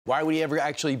Why would he ever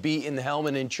actually be in the helm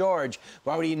and in charge?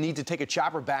 Why would he need to take a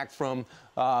chopper back from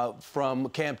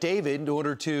Camp David in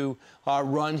order to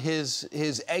run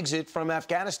his exit from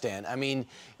Afghanistan? I mean,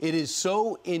 it's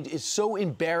so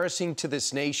embarrassing to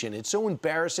this nation. It's so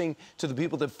embarrassing to the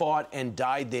people that fought and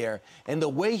died there. And the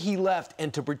way he left,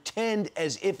 and to pretend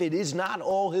as if it is not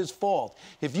all his fault.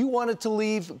 If you wanted to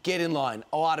leave, get in line.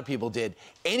 A lot of people did.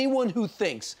 Anyone who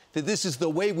thinks that this is the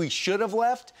way we should have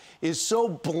left is so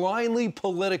blindly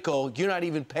political, you're not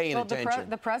even paying attention.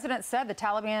 The president said the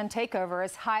Taliban takeover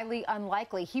is highly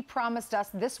unlikely. He promised us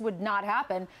this would not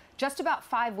happen just about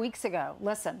 5 weeks ago.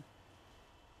 Listen.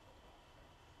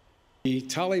 The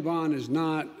Taliban is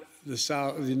not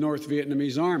the North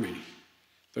Vietnamese army.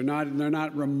 They're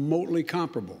not remotely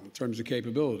comparable in terms of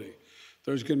capability.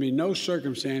 There's going to be no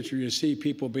circumstance where you see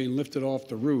people being lifted off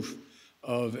the roof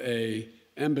of an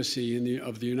embassy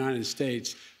of the United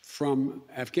States from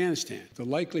Afghanistan. The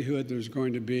likelihood there's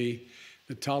going to be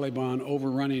the Taliban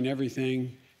overrunning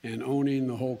everything and owning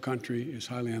the whole country is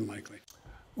highly unlikely.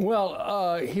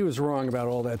 Well, he was wrong about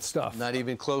all that stuff. Not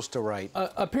even close to right.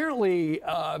 Apparently,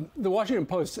 the Washington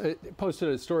Post posted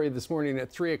a story this morning at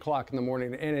 3 o'clock in the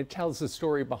morning, and it tells the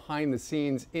story behind the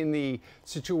scenes in the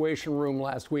Situation Room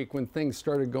last week when things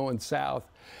started going south.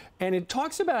 And it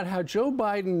talks about how Joe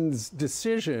Biden's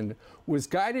decision was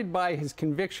guided by his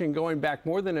conviction going back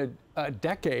more than a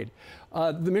decade.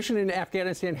 The mission in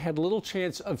Afghanistan had little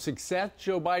chance of success,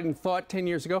 Joe Biden thought 10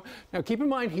 years ago. Now, keep in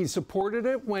mind, he supported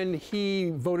it when he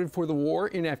voted for the war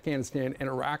in Afghanistan and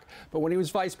Iraq. But when he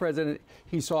was vice president,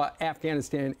 he saw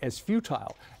Afghanistan as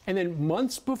futile. And then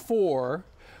months before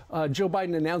Joe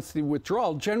Biden announced the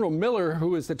withdrawal, General Miller,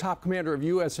 who is the top commander of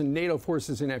U.S. and NATO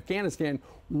forces in Afghanistan,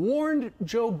 warned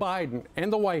Joe Biden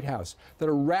and the White House that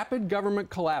a rapid government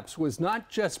collapse was not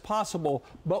just possible,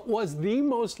 but was the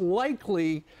most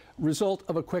likely result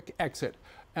of a quick exit.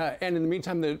 And in the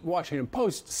meantime, the Washington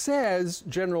Post says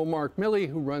General Mark Milley,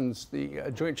 who runs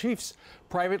the Joint Chiefs,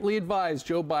 privately advised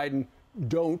Joe Biden,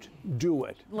 don't do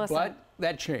it. Listen, but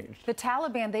that changed. The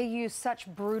Taliban, they use such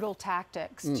brutal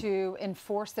tactics to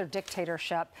enforce their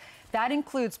dictatorship. That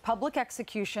includes public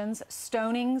executions,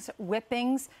 stonings,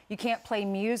 whippings. You can't play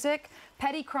music.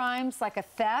 Petty crimes like a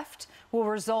theft will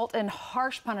result in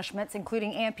harsh punishments,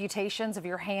 including amputations of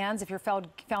your hands if you're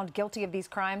found guilty of these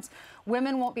crimes.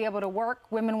 Women won't be able to work.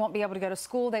 Women won't be able to go to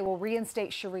school. They will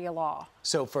reinstate Sharia law.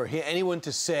 So for anyone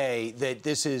to say that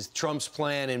this is Trump's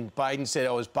plan and Biden said,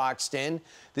 oh, it was boxed in,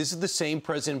 this is the same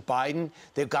President Biden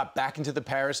that got back into the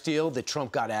Paris deal that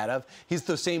Trump got out of. He's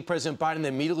the same President Biden that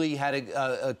immediately had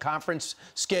a conference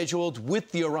scheduled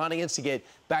with the Iranians to get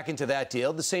back into that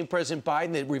deal. The same President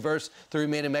Biden that reversed the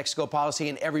Remain in Mexico policy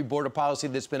and every border policy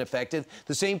that's been effective.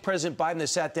 The same President Biden that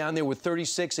sat down there with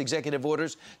 36 executive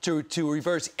orders to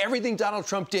reverse everything Donald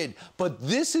Trump did. But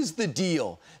this is the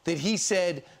deal that he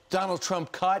said Donald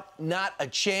Trump cut, not a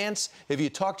chance. If you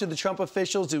talk to the Trump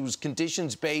officials, it was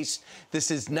conditions-based.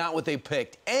 This is not what they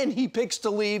picked. And he picks to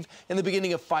leave in the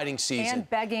beginning of fighting season. And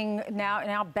begging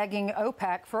now begging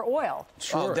OPEC for oil.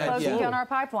 Sure. Closing down our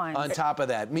pipelines. On top of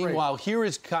that. Meanwhile, here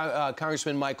is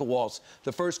Congressman Michael Waltz,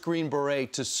 the first Green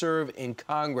Beret to serve in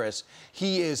Congress.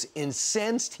 He is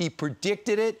incensed. He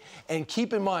predicted it. And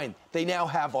keep in mind, they now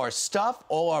have our stuff,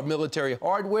 all our military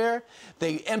hardware.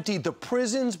 They emptied the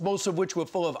prisons, most of which were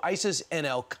full of ISIS and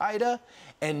al-Qaeda,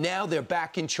 and now they're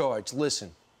back in charge. Listen.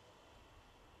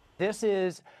 This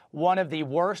is one of the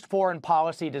worst foreign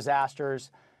policy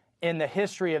disasters in the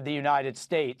history of the United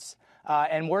States.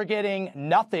 And we're getting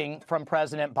nothing from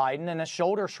President Biden and a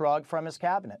shoulder shrug from his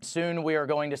cabinet. Soon we are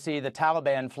going to see the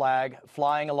Taliban flag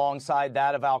flying alongside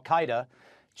that of al-Qaeda,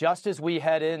 just as we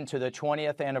head into the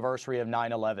 20th anniversary of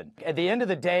 9/11. At the end of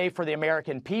the day, for the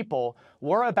American people,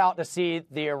 we're about to see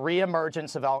the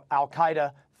reemergence of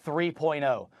al-Qaeda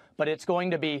 3.0. But it's going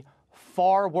to be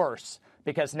far worse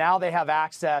because now they have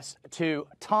access to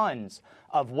tons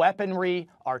of weaponry,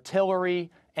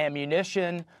 artillery,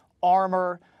 ammunition,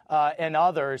 armor, and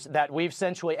others that we've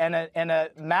essentially, and a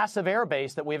massive air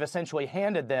base that we've essentially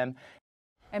handed them.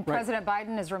 And President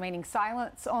Biden is remaining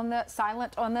silent on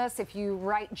this. If you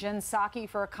write Jen Psaki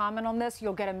for a comment on this,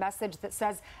 you'll get a message that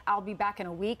says, I'll be back in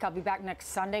a week. I'll be back next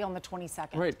Sunday on the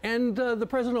 22nd. Right. And the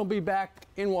president will be back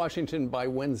in Washington by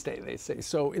Wednesday, they say.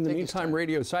 So in the meantime,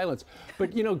 radio silence.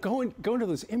 But, you know, going to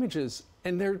those images,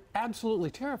 and they're absolutely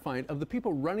terrifying, of the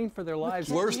people running for their lives.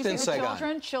 Worse than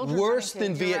Saigon. Children Worse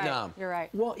than Vietnam. You're right.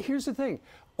 Well, here's the thing.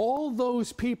 All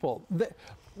those people,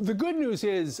 The good news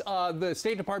is the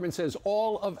State Department says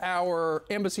all of our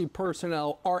embassy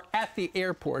personnel are at the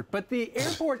airport, but the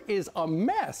airport is a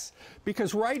mess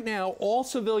because right now all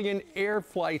civilian air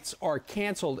flights are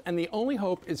canceled, and the only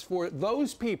hope is for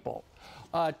those people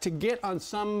to get on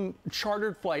some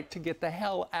chartered flight to get the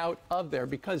hell out of there.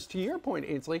 Because to your point,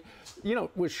 Ainsley, you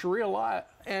know, with Sharia law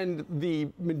and the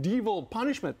medieval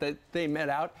punishment that they met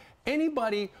out,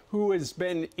 anybody who has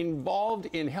been involved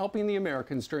in helping the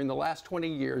Americans during the last 20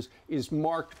 years is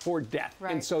marked for death.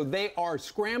 Right. And so they are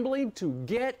scrambling to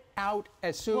get out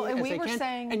as soon as they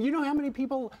can. And you know how many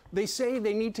people they say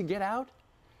they need to get out?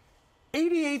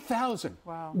 88,000.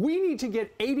 Wow. We need to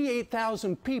get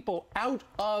 88,000 people out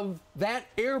of that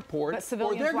airport, but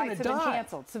civilian or they're flights going to die. Been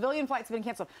canceled. Civilian flights have been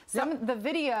canceled. The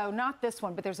video, not this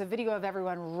one, but there's a video of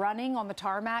everyone running on the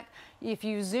tarmac. If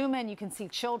you zoom in, you can see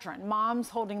children, moms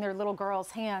holding their little girls'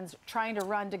 hands, trying to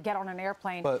run to get on an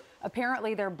airplane. But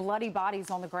apparently, there are bloody bodies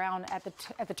on the ground at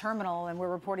the terminal, and we're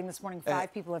reporting this morning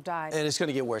 5 people have died. And it's going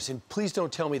to get worse. And please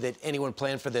don't tell me that anyone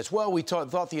planned for this. Well, we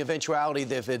thought the eventuality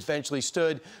that eventually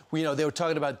stood. You know, they were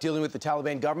talking about dealing with the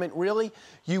Taliban government. Really?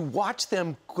 You watch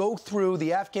them go through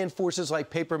the Afghan forces like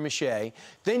paper mache.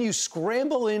 Then you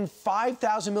scramble in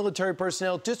 5,000 military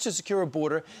personnel just to secure a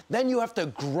border. Then you have to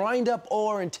grind up all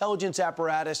our intelligence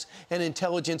apparatus and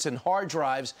intelligence and hard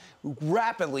drives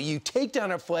rapidly. You take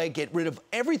down our flag, get rid of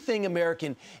everything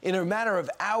American in a matter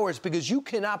of hours because you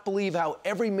cannot believe how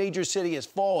every major city has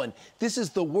fallen. This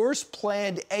is the worst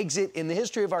planned exit in the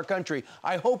history of our country.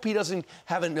 I hope he doesn't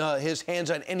have his hands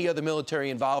on any other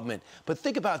military involvement. But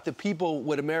think about the people,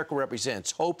 what America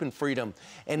represents, hope and freedom.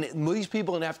 And these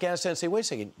people in Afghanistan say, wait a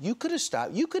second, you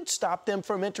could stop them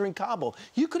from entering Kabul.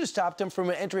 You could have stopped them from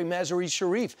entering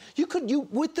Mazar-e-Sharif.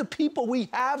 With the people we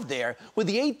have there, with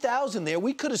the 8,000 there,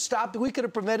 we could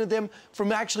have prevented them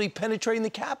from actually penetrating the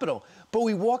capital. But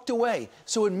we walked away.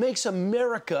 So it makes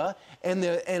America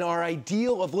and our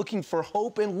ideal of looking for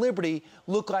hope and liberty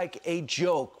look like a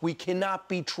joke. We cannot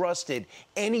be trusted.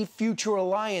 Any future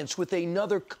alliance with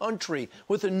another country,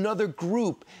 with another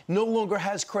group, no longer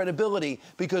has credibility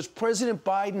because President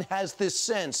Biden has this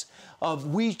sense of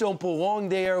we don't belong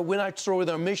there. We're not sure what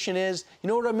our mission is. You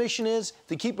know what our mission is?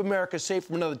 To keep America safe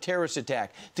from another terrorist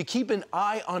attack, to keep an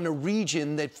eye on a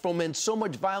region that foments so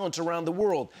much violence around the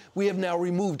world. We have now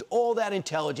removed all that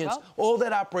intelligence, all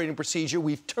that operating procedure.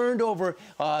 We've turned over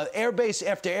airbase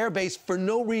after airbase for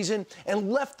no reason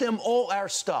and left them all our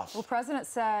stuff. Well, President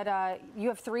said you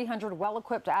have 300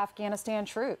 well-equipped Afghanistan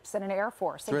troops and an air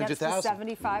force against the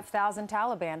 75,000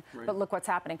 Taliban. Right. But look what's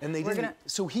happening. And they didn't.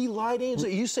 So he lied, Ainsley?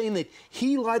 Are you saying that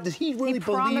he lied? Did he really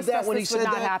believe that when he said that?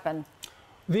 Would not happen.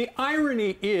 The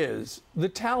irony is the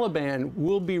Taliban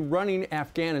will be running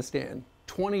Afghanistan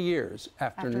 20 years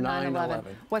after 9/11.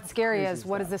 What's scary is,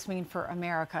 what does this mean for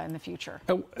America in the future?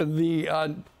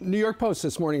 The New York Post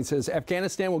this morning says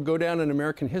Afghanistan will go down in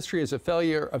American history as a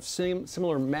failure of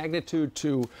similar magnitude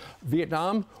to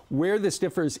Vietnam. Where this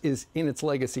differs is in its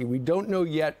legacy. We don't know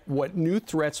yet what new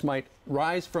threats might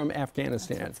rise from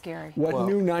Afghanistan. That's scary. What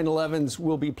new 9/11s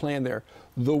will be planned there.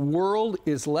 The world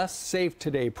is less safe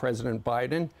today, President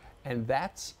Biden, and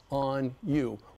that's on you.